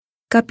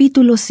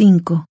Capítulo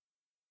 5.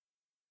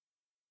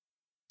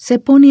 Se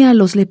pone a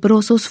los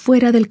leprosos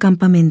fuera del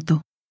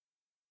campamento.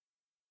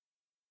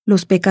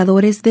 Los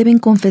pecadores deben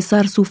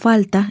confesar su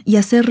falta y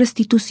hacer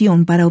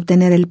restitución para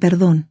obtener el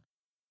perdón.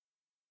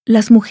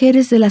 Las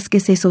mujeres de las que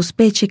se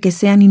sospeche que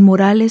sean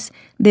inmorales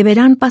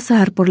deberán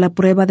pasar por la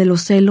prueba de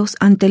los celos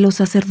ante los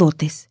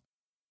sacerdotes.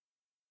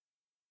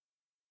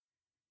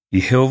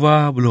 Y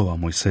Jehová habló a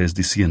Moisés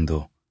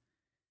diciendo: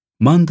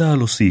 Manda a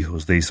los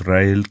hijos de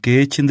Israel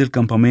que echen del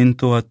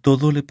campamento a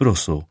todo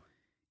leproso,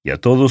 y a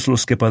todos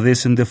los que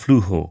padecen de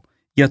flujo,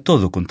 y a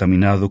todo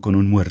contaminado con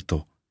un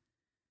muerto.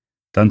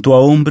 Tanto a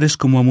hombres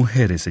como a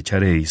mujeres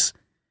echaréis.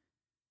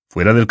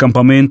 Fuera del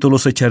campamento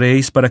los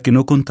echaréis para que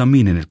no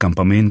contaminen el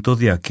campamento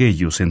de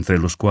aquellos entre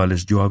los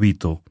cuales yo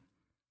habito.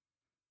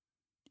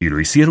 Y lo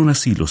hicieron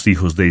así los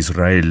hijos de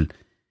Israel,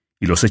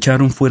 y los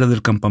echaron fuera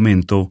del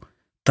campamento,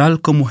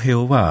 tal como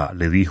Jehová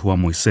le dijo a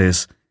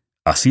Moisés.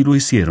 Así lo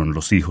hicieron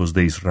los hijos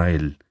de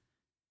Israel.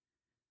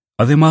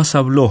 Además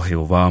habló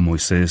Jehová a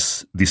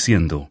Moisés,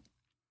 diciendo: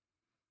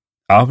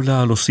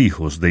 Habla a los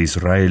hijos de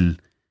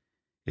Israel: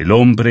 el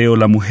hombre o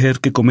la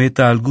mujer que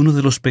cometa alguno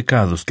de los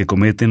pecados que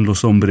cometen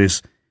los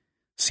hombres,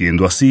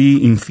 siendo así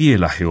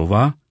infiel a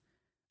Jehová,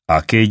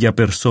 aquella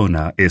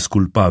persona es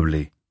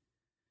culpable.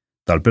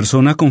 Tal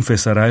persona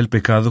confesará el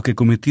pecado que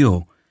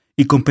cometió,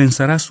 y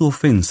compensará su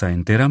ofensa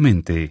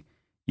enteramente,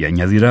 y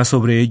añadirá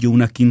sobre ello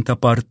una quinta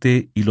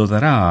parte, y lo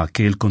dará a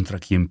aquel contra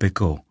quien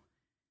pecó.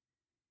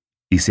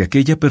 Y si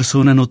aquella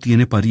persona no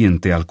tiene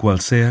pariente al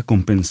cual sea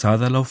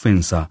compensada la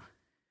ofensa,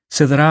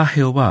 se dará a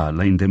Jehová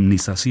la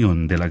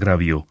indemnización del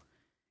agravio,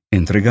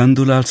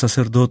 entregándola al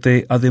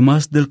sacerdote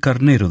además del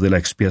carnero de la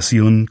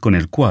expiación con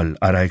el cual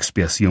hará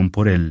expiación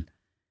por él.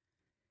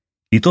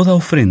 Y toda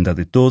ofrenda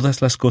de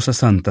todas las cosas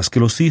santas que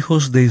los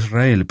hijos de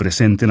Israel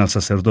presenten al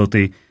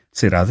sacerdote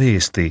será de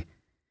éste,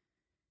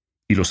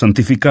 y lo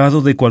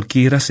santificado de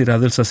cualquiera será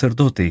del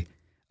sacerdote,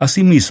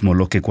 asimismo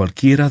lo que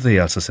cualquiera dé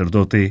al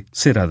sacerdote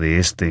será de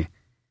éste.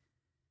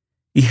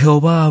 Y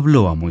Jehová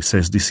habló a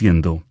Moisés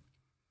diciendo: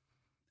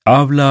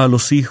 Habla a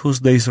los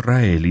hijos de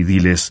Israel y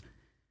diles: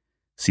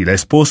 si la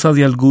esposa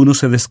de alguno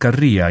se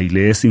descarría y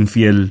le es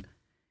infiel,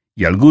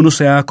 y alguno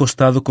se ha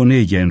acostado con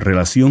ella en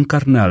relación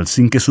carnal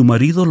sin que su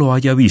marido lo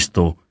haya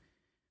visto,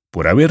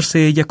 por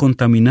haberse ella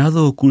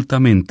contaminado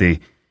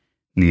ocultamente,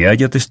 ni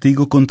haya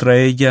testigo contra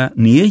ella,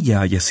 ni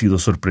ella haya sido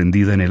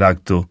sorprendida en el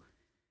acto,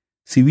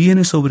 si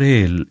viene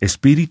sobre él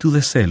espíritu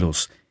de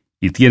celos,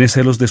 y tiene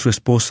celos de su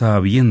esposa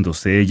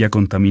habiéndose ella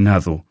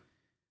contaminado,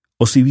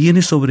 o si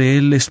viene sobre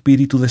él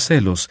espíritu de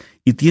celos,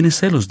 y tiene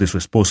celos de su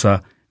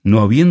esposa,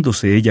 no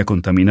habiéndose ella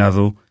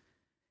contaminado,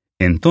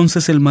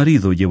 entonces el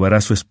marido llevará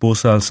a su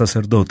esposa al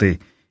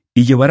sacerdote,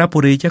 y llevará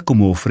por ella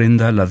como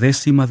ofrenda la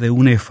 10ª de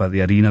un efa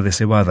de harina de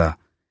cebada.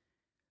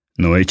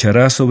 No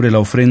echará sobre la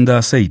ofrenda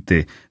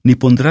aceite, ni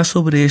pondrá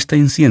sobre esta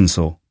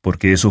incienso,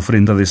 porque es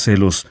ofrenda de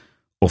celos,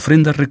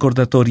 ofrenda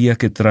recordatoria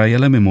que trae a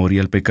la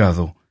memoria el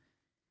pecado.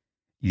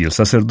 Y el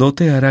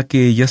sacerdote hará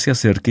que ella se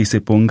acerque y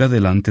se ponga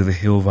delante de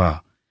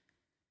Jehová.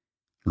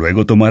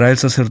 Luego tomará el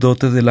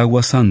sacerdote del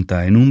agua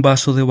santa en un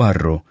vaso de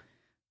barro,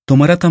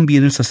 tomará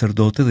también el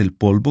sacerdote del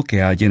polvo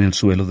que haya en el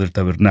suelo del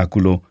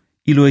tabernáculo,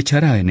 y lo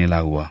echará en el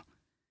agua.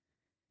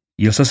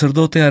 Y el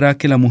sacerdote hará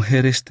que la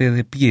mujer esté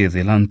de pie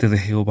delante de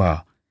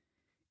Jehová,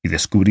 y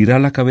descubrirá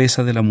la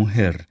cabeza de la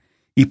mujer,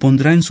 y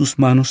pondrá en sus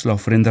manos la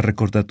ofrenda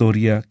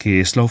recordatoria, que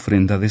es la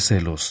ofrenda de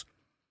celos.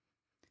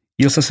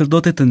 Y el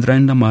sacerdote tendrá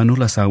en la mano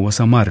las aguas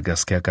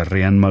amargas que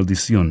acarrean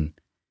maldición.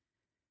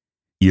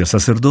 Y el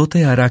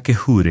sacerdote hará que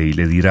jure y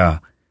le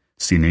dirá: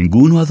 si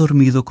ninguno ha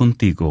dormido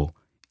contigo,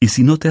 y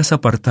si no te has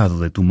apartado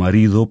de tu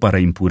marido para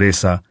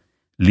impureza,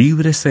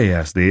 libre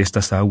seas de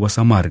estas aguas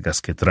amargas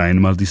que traen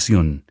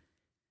maldición.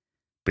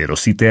 Pero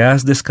si te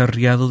has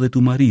descarriado de tu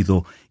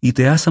marido, y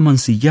te has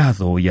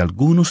amancillado, y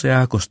alguno se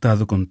ha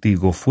acostado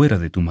contigo fuera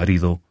de tu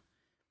marido,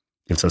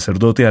 el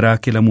sacerdote hará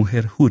que la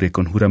mujer jure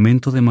con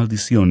juramento de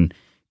maldición,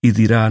 y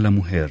dirá a la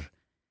mujer: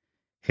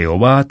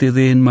 Jehová te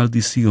dé en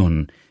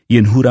maldición, y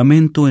en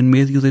juramento en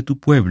medio de tu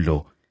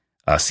pueblo,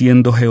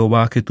 haciendo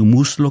Jehová que tu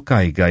muslo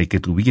caiga y que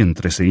tu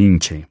vientre se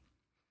hinche.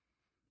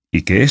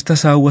 Y que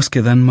estas aguas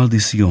que dan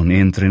maldición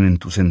entren en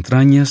tus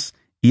entrañas,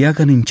 y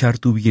hagan hinchar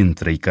tu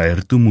vientre y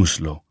caer tu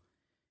muslo.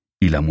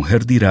 Y la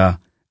mujer dirá: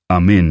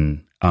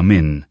 Amén,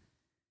 amén.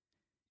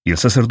 Y el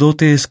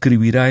sacerdote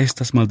escribirá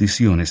estas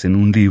maldiciones en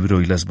un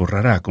libro y las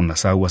borrará con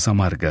las aguas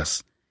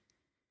amargas.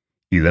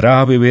 Y dará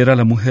a beber a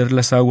la mujer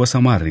las aguas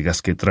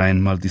amargas que traen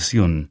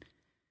maldición,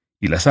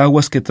 y las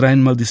aguas que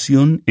traen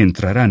maldición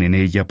entrarán en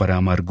ella para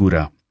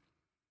amargura.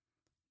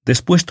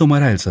 Después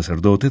tomará el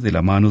sacerdote de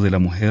la mano de la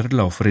mujer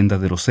la ofrenda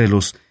de los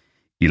celos,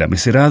 y la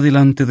mecerá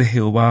delante de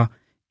Jehová,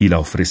 y la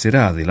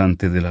ofrecerá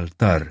delante del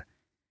altar.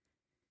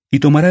 Y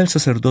tomará el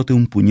sacerdote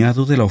un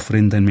puñado de la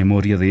ofrenda en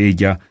memoria de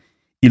ella,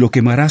 y lo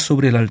quemará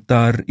sobre el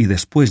altar, y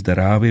después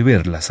dará a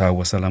beber las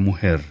aguas a la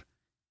mujer.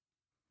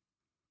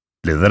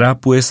 Le dará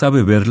pues a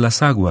beber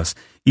las aguas,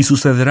 y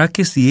sucederá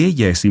que si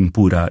ella es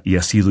impura y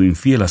ha sido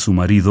infiel a su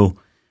marido,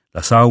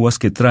 las aguas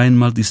que traen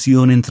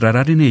maldición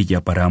entrarán en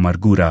ella para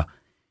amargura,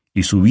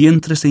 y su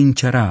vientre se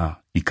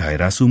hinchará, y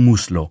caerá su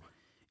muslo,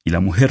 y la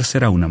mujer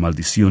será una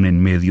maldición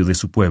en medio de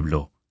su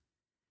pueblo.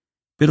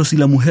 Pero si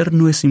la mujer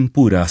no es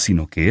impura,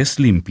 sino que es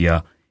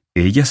limpia,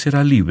 ella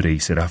será libre y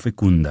será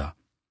fecunda.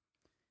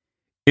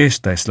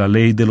 Esta es la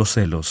ley de los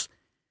celos.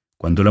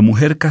 Cuando la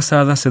mujer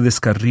casada se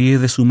descarríe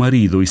de su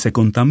marido y se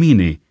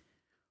contamine,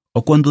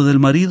 o cuando del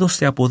marido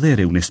se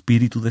apodere un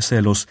espíritu de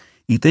celos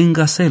y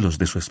tenga celos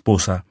de su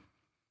esposa,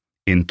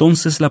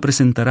 entonces la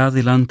presentará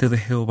delante de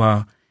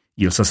Jehová,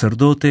 y el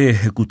sacerdote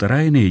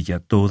ejecutará en ella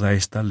toda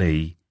esta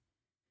ley.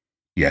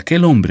 Y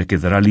aquel hombre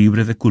quedará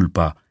libre de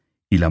culpa,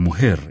 y la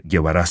mujer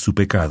llevará su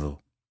pecado.